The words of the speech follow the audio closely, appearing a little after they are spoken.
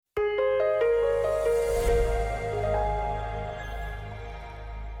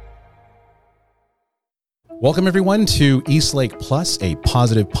Welcome, everyone, to Eastlake Plus, a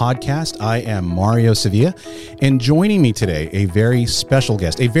positive podcast. I am Mario Sevilla, and joining me today, a very special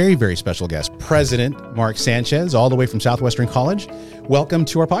guest, President Mark Sanchez, all the way from Southwestern College. Welcome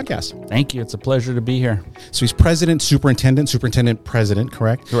to our podcast. Thank you. It's a pleasure to be here. So he's president, superintendent, president,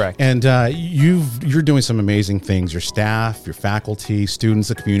 correct? Correct. And you're doing some amazing things. Your staff, your faculty, students,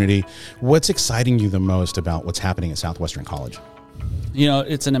 the community. What's exciting you the most about what's happening at Southwestern College? You know,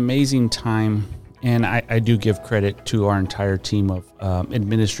 it's an amazing time. And I do give credit to our entire team of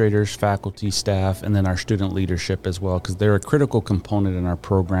administrators, faculty, staff, and then our student leadership as well, because they're a critical component in our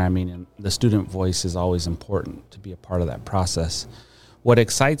programming, and the student voice is always important to be a part of that process. What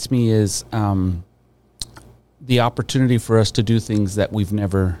excites me is the opportunity for us to do things that we've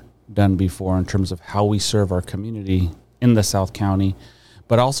never done before in terms of how we serve our community in the South County,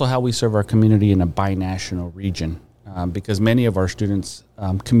 but also how we serve our community in a binational region, because many of our students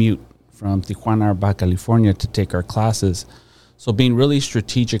commute from Tijuana or Baja California to take our classes. So being really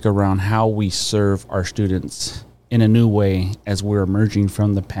strategic around how we serve our students in a new way as we're emerging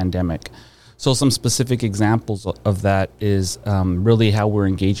from the pandemic. So some specific examples of that is really how we're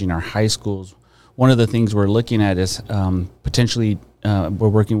engaging our high schools. One of the things we're looking at is potentially we're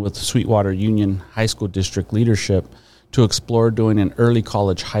working with Sweetwater Union High School District leadership to explore doing an early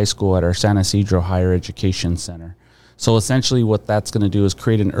college high school at our San Isidro Higher Education Center. So essentially what that's going to do is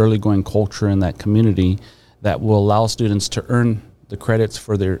create an early going culture in that community that will allow students to earn the credits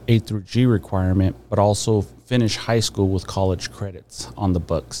for their A through G requirement, but also finish high school with college credits on the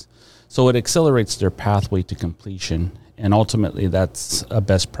books. So it accelerates their pathway to completion. And ultimately that's a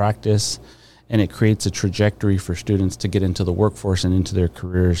best practice, and it creates a trajectory for students to get into the workforce and into their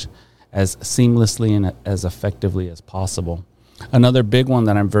careers as seamlessly and as effectively as possible. Another big one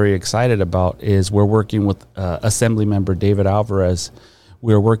that I'm very excited about is we're working with Assembly Member David Alvarez.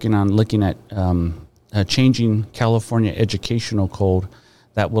 We're working on looking at changing California educational code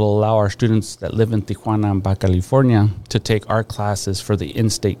that will allow our students that live in Tijuana and Baja California to take our classes for the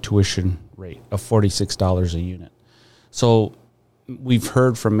in-state tuition rate of $46 a unit. So we've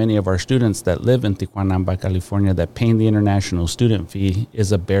heard from many of our students that live in Tijuana and Baja California that paying the international student fee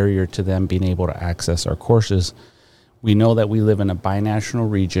is a barrier to them being able to access our courses. We know that we live in a binational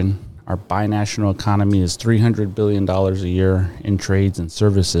region. Our binational economy is $300 billion a year in trades and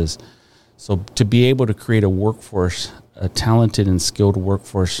services. So to be able to create a workforce, a talented and skilled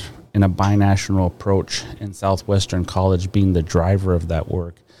workforce in a binational approach, in Southwestern College being the driver of that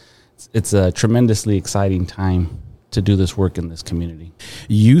work, it's a tremendously exciting time to do this work in this community.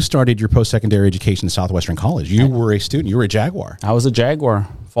 You started your post-secondary education at Southwestern College. You were a student. You were a Jaguar. I was a Jaguar,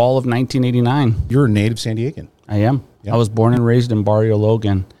 fall of 1989. You're a native San Diegan. I am. Yep. I was born and raised in Barrio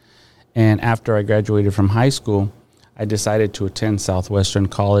Logan. And after I graduated from high school, I decided to attend Southwestern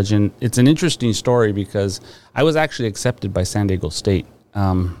College. And it's an interesting story because I was actually accepted by San Diego State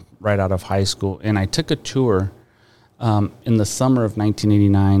right out of high school. And I took a tour in the summer of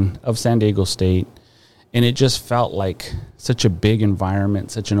 1989 of San Diego State. And it just felt like such a big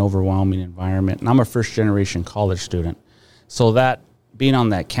environment, such an overwhelming environment. And I'm a first-generation college student. So that being on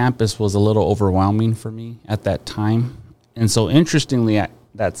that campus was a little overwhelming for me at that time. And so interestingly,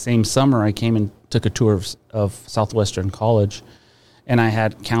 that same summer, I came and took a tour of Southwestern College, and I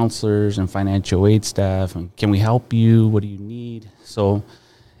had counselors and financial aid staff, and can we help you? What do you need? So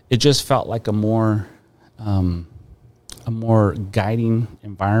it just felt like a more guiding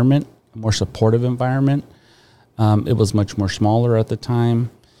environment, a more supportive environment. It was much more smaller at the time.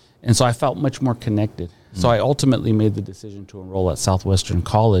 And so I felt much more connected. So I ultimately made the decision to enroll at Southwestern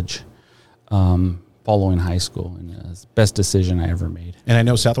College following high school, and it was the best decision I ever made. And I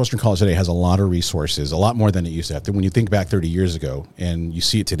know Southwestern College today has a lot of resources, a lot more than it used to have. When you think back 30 years ago and you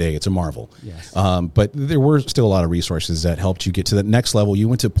see it today, it's a marvel. Yes. But there were still a lot of resources that helped you get to the next level. You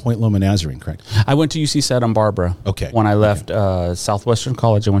went to Point Loma Nazarene, correct? I went to UC Santa Barbara. Okay. When I left Southwestern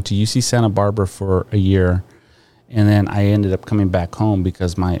College, I went to UC Santa Barbara for a year. And then I ended up coming back home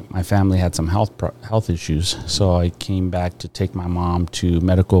because my family had some health issues. So I came back to take my mom to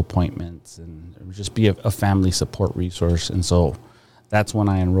medical appointments and just be a family support resource. And so that's when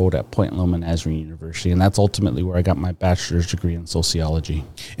I enrolled at Point Loma Nazarene University. And that's ultimately where I got my bachelor's degree in sociology.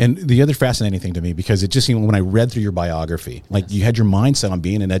 And the other fascinating thing to me, because it just seemed when I read through your biography, like you had your mindset on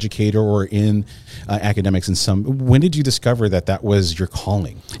being an educator or in academics in some, when did you discover that was your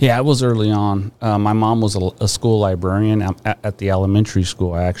calling? Yeah, it was early on. My mom was a school librarian at the elementary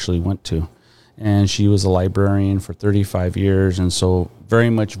school I actually went to. And she was a librarian for 35 years. And so very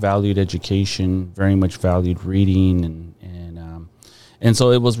much valued education, very much valued reading. And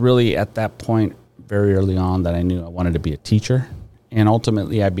so it was really at that point very early on that I knew I wanted to be a teacher. And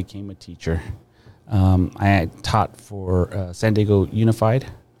ultimately I became a teacher. I taught for San Diego Unified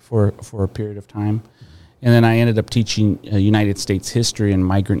for a period of time. And then I ended up teaching United States history and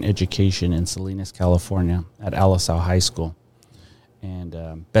migrant education in Salinas, California at Alisal High School.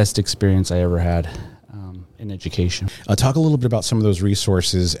 And best experience I ever had in education. Talk a little bit about some of those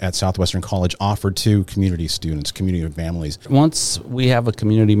resources at Southwestern College offered to community students, community families. Once we have a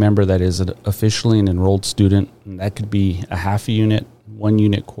community member that is officially an enrolled student, and that could be a half a unit, 1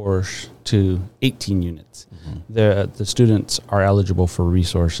 unit course to 18 units. Mm-hmm. The students are eligible for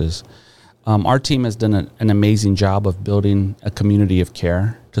resources. Our team has done an amazing job of building a community of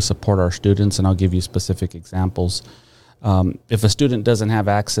care to support our students, and I'll give you specific examples. If a student doesn't have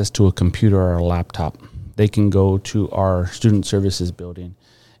access to a computer or a laptop, they can go to our student services building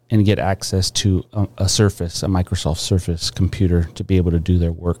and get access to a Surface, a Microsoft Surface computer to be able to do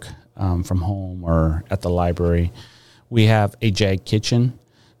their work from home or at the library. We have a JAG kitchen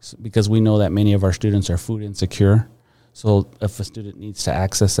because we know that many of our students are food insecure. So if a student needs to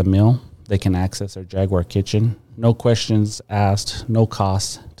access a meal, they can access our Jaguar kitchen. No questions asked, no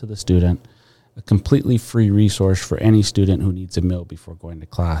cost to the student. A completely free resource for any student who needs a meal before going to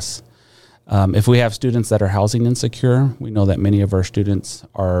class. If we have students that are housing insecure, we know that many of our students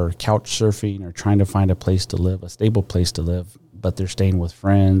are couch surfing or trying to find a place to live, a stable place to live, but they're staying with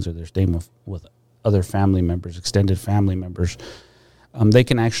friends or they're staying with other family members, extended family members. They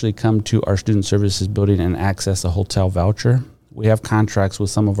can actually come to our student services building and access a hotel voucher. We have contracts with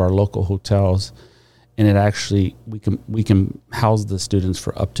some of our local hotels, and it actually we can house the students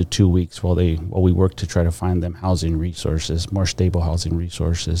for up to 2 weeks while we work to try to find them housing resources, more stable housing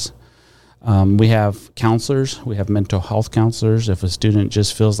resources. We have counselors. We have mental health counselors. If a student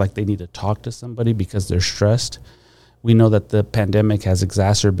just feels like they need to talk to somebody because they're stressed, we know that the pandemic has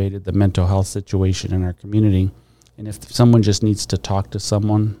exacerbated the mental health situation in our community. And if someone just needs to talk to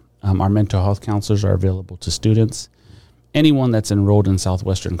someone, our mental health counselors are available to students. Anyone that's enrolled in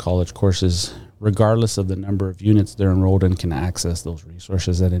Southwestern College courses, regardless of the number of units they're enrolled in, can access those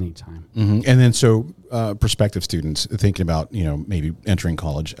resources at any time. Mm-hmm. And then so prospective students thinking about, maybe entering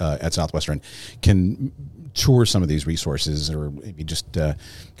college at Southwestern can tour some of these resources or maybe just kind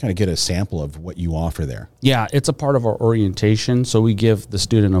of get a sample of what you offer there. Yeah, it's a part of our orientation. So we give the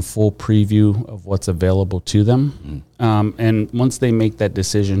student a full preview of what's available to them. Mm-hmm. And once they make that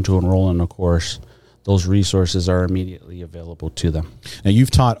decision to enroll in a course, those resources are immediately available to them. Now,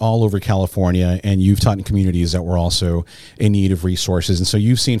 you've taught all over California, and you've taught in communities that were also in need of resources. And so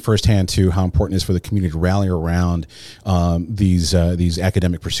you've seen firsthand, too, how important it is for the community to rally around these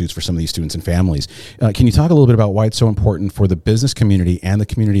academic pursuits for some of these students and families. Can you talk a little bit about why it's so important for the business community and the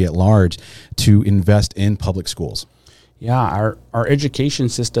community at large to invest in public schools? Yeah, our education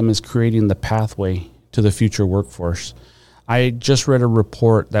system is creating the pathway to the future workforce. I just read a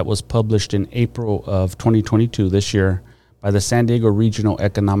report that was published in April of 2022 this year by the San Diego Regional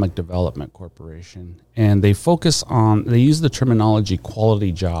Economic Development Corporation. And they use the terminology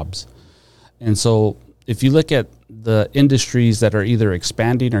quality jobs. And so if you look at the industries that are either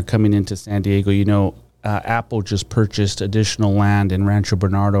expanding or coming into San Diego, Apple just purchased additional land in Rancho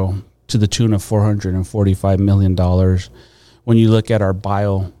Bernardo to the tune of $445 million. When you look at our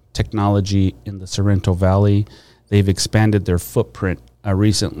biotechnology in the Sorrento Valley, they've expanded their footprint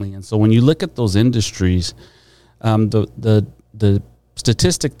recently. And so when you look at those industries, the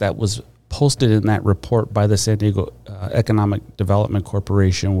statistic that was posted in that report by the San Diego Economic Development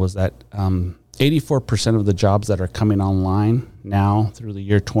Corporation was that 84% of the jobs that are coming online now through the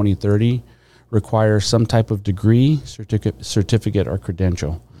year 2030 require some type of degree, certificate, or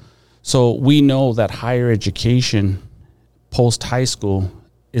credential. So we know that higher education post-high school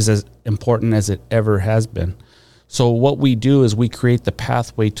is as important as it ever has been. So what we do is we create the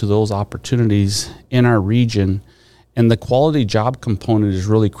pathway to those opportunities in our region, and the quality job component is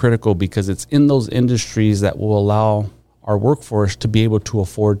really critical because it's in those industries that will allow our workforce to be able to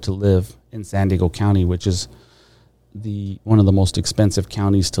afford to live in San Diego County, which is one of the most expensive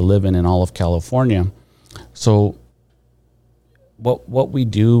counties to live in all of California. So what we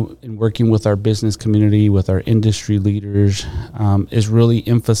do in working with our business community, with our industry leaders, is really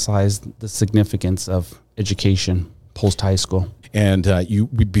emphasize the significance of education post-high school. And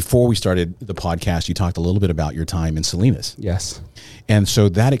before we started the podcast, you talked a little bit about your time in Salinas. Yes. And so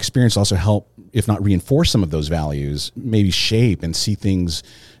that experience also helped, if not reinforce some of those values, maybe shape and see things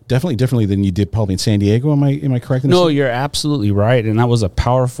definitely differently than you did probably in San Diego. Am I correct? No, you're absolutely right. And that was a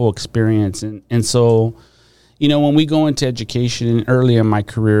powerful experience. And so, when we go into education early in my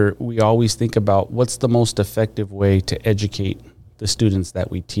career, we always think about what's the most effective way to educate the students that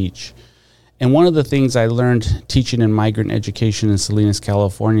we teach. And one of the things I learned teaching in migrant education in Salinas,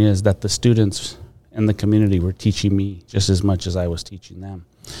 California, is that the students in the community were teaching me just as much as I was teaching them.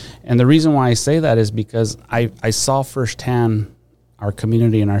 And the reason why I say that is because I saw firsthand our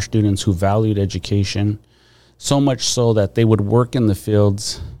community and our students who valued education, so much so that they would work in the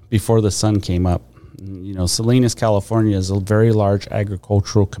fields before the sun came up. You know, Salinas, California is a very large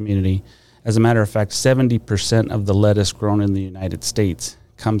agricultural community. As a matter of fact, 70% of the lettuce grown in the United States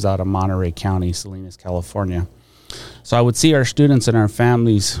comes out of Monterey County, Salinas, California. So I would see our students and our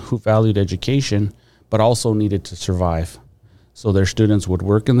families who valued education, but also needed to survive. So their students would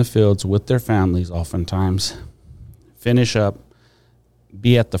work in the fields with their families oftentimes, finish up,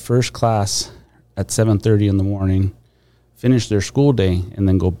 be at the first class at 7:30 in the morning, finish their school day, and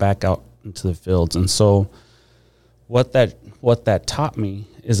then go back out into the fields. And so what that taught me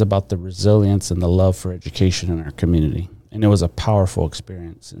is about the resilience and the love for education in our community. And it was a powerful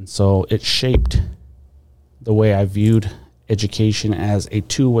experience. And so it shaped the way I viewed education as a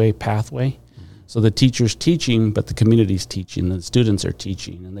two-way pathway. So the teacher's teaching, but the community's teaching, the students are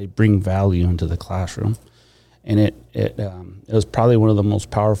teaching, and they bring value into the classroom. And it was probably one of the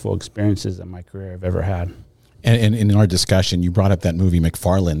most powerful experiences in my career I've ever had. And in our discussion, you brought up that movie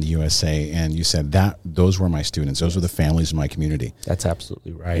McFarland, the USA, and you said that those were my students, those were the families in my community. That's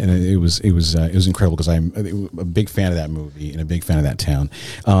absolutely right. And it was incredible because I'm a big fan of that movie and a big fan of that town.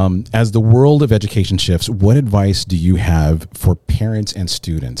 As the world of education shifts, what advice do you have for parents and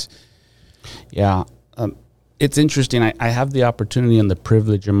students? Yeah, it's interesting. I have the opportunity and the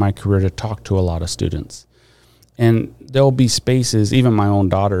privilege in my career to talk to a lot of students. And there'll be spaces, even my own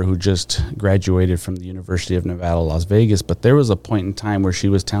daughter who just graduated from the University of Nevada, Las Vegas, but there was a point in time where she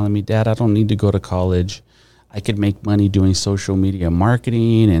was telling me, Dad, I don't need to go to college. I could make money doing social media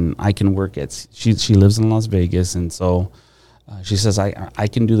marketing, and I can work at, she lives in Las Vegas, and so she says, I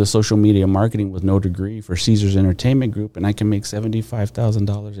can do the social media marketing with no degree for Caesars Entertainment Group, and I can make $75,000,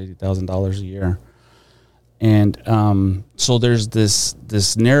 $80,000 a year. And so there's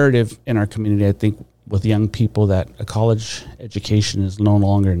this narrative in our community, I think, with young people that a college education is no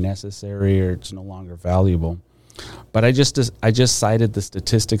longer necessary or it's no longer valuable. But I just cited the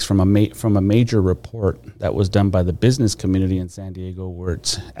statistics from a major report that was done by the business community in San Diego, where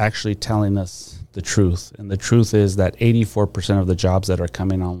it's actually telling us the truth. And the truth is that 84% of the jobs that are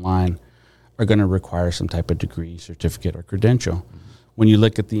coming online are going to require some type of degree, certificate, or credential. Mm-hmm. When you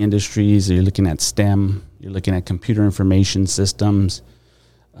look at the industries, you're looking at STEM, you're looking at computer information systems,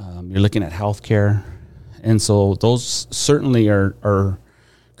 you're looking at healthcare. And so those certainly are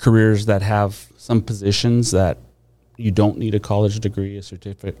careers that have some positions that you don't need a college degree, a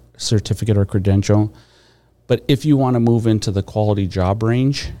certificate or credential. But if you want to move into the quality job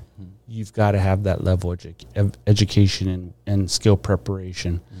range, you've got to have that level of education and skill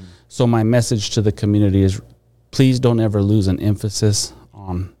preparation. Mm-hmm. So my message to the community is, please don't ever lose an emphasis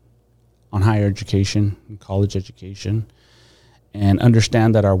on higher education and college education, and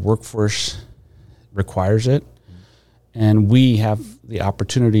understand that our workforce requires it. And we have the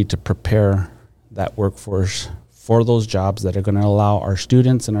opportunity to prepare that workforce for those jobs that are going to allow our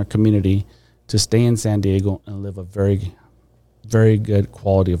students and our community to stay in San Diego and live a very, very good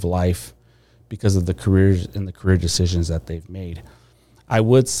quality of life because of the careers and the career decisions that they've made. I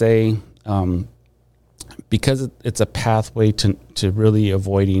would say, because it's a pathway to really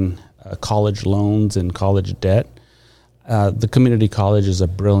avoiding college loans and college debt, the community college is a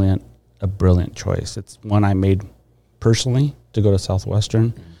brilliant choice. It's one I made personally to go to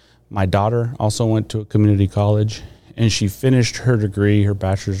Southwestern. Mm-hmm. My daughter also went to a community college, and she finished her degree, her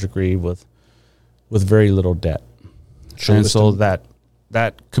bachelor's degree, with very little debt. And so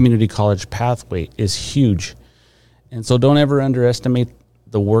that community college pathway is huge. And so don't ever underestimate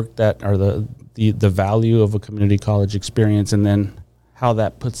the work that, or the value of a community college experience, and then how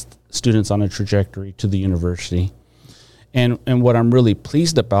that puts students on a trajectory to the university. And what I'm really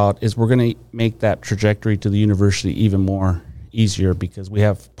pleased about is we're going to make that trajectory to the university even more easier, because we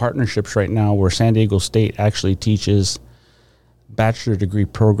have partnerships right now where San Diego State actually teaches bachelor degree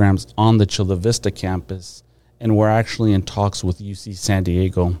programs on the Chula Vista campus, and we're actually in talks with UC San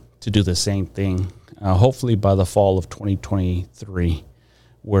Diego to do the same thing, hopefully by the fall of 2023,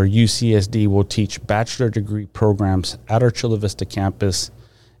 where UCSD will teach bachelor degree programs at our Chula Vista campus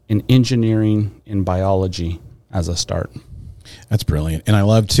in engineering and biology as a start. That's brilliant. And I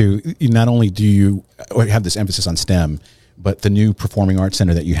love to, not only do you have this emphasis on STEM, but the new Performing Arts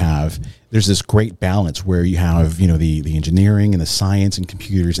Center that you have, there's this great balance where you have, the engineering and the science and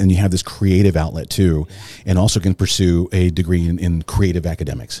computers, and you have this creative outlet too, and also can pursue a degree in creative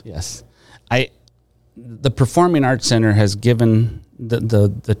academics. Yes. The Performing Arts Center has given,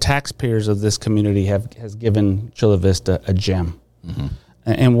 the taxpayers of this community has given Chula Vista a gem. Mm-hmm.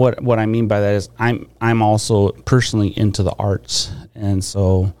 And what I mean by that is I'm also personally into the arts. And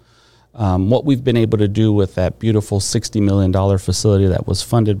so what we've been able to do with that beautiful $60 million facility that was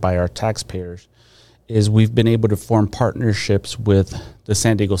funded by our taxpayers is we've been able to form partnerships with the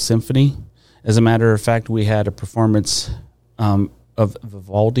San Diego Symphony. As a matter of fact, we had a performance of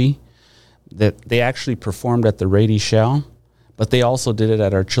Vivaldi that they actually performed at the Rady Shell, but they also did it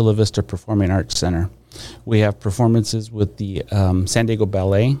at our Chula Vista Performing Arts Center. We have performances with the San Diego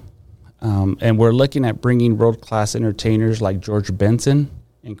Ballet, and we're looking at bringing world-class entertainers like George Benson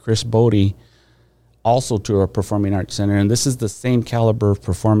and Chris Bodie also to our Performing Arts Center. And this is the same caliber of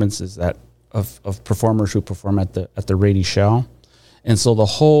performances that of performers who perform at the Rady Shell. And so the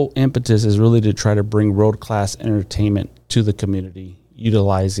whole impetus is really to try to bring world-class entertainment to the community,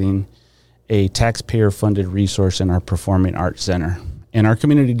 utilizing a taxpayer-funded resource in our Performing Arts Center. And our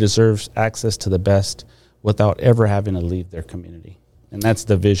community deserves access to the best without ever having to leave their community. And that's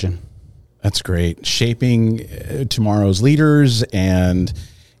the vision. That's great. Shaping tomorrow's leaders and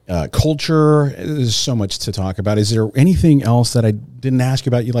culture. There's so much to talk about. Is there anything else that I didn't ask you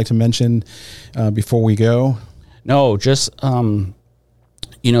about you'd like to mention before we go? No, just,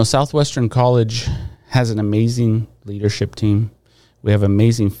 Southwestern College has an amazing leadership team. We have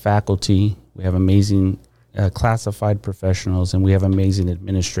amazing faculty. We have amazing classified professionals, and we have amazing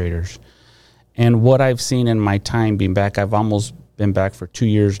administrators. And what I've seen in my time being back, I've almost been back for 2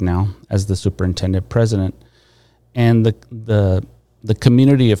 years now as the superintendent president, and the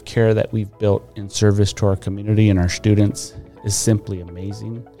community of care that we've built in service to our community and our students is simply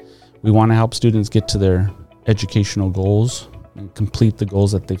amazing. We want to help students get to their educational goals and complete the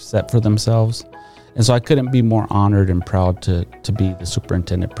goals that they've set for themselves. And so I couldn't be more honored and proud to be the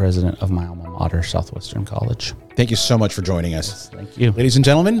superintendent president of my alma mater, Southwestern College. Thank you so much for joining us. Yes, thank you. Ladies and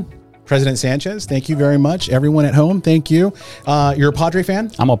gentlemen, President Sanchez, thank you very much. Everyone at home, thank you. You're a Padre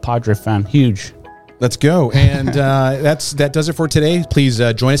fan? I'm a Padre fan, huge. Let's go. And that does it for today. Please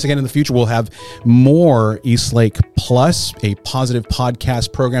join us again in the future. We'll have more Eastlake Plus, a positive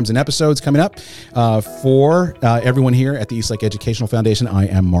podcast programs and episodes coming up for everyone here at the Eastlake Educational Foundation. I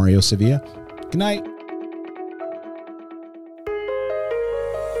am Mario Sevilla. Good night.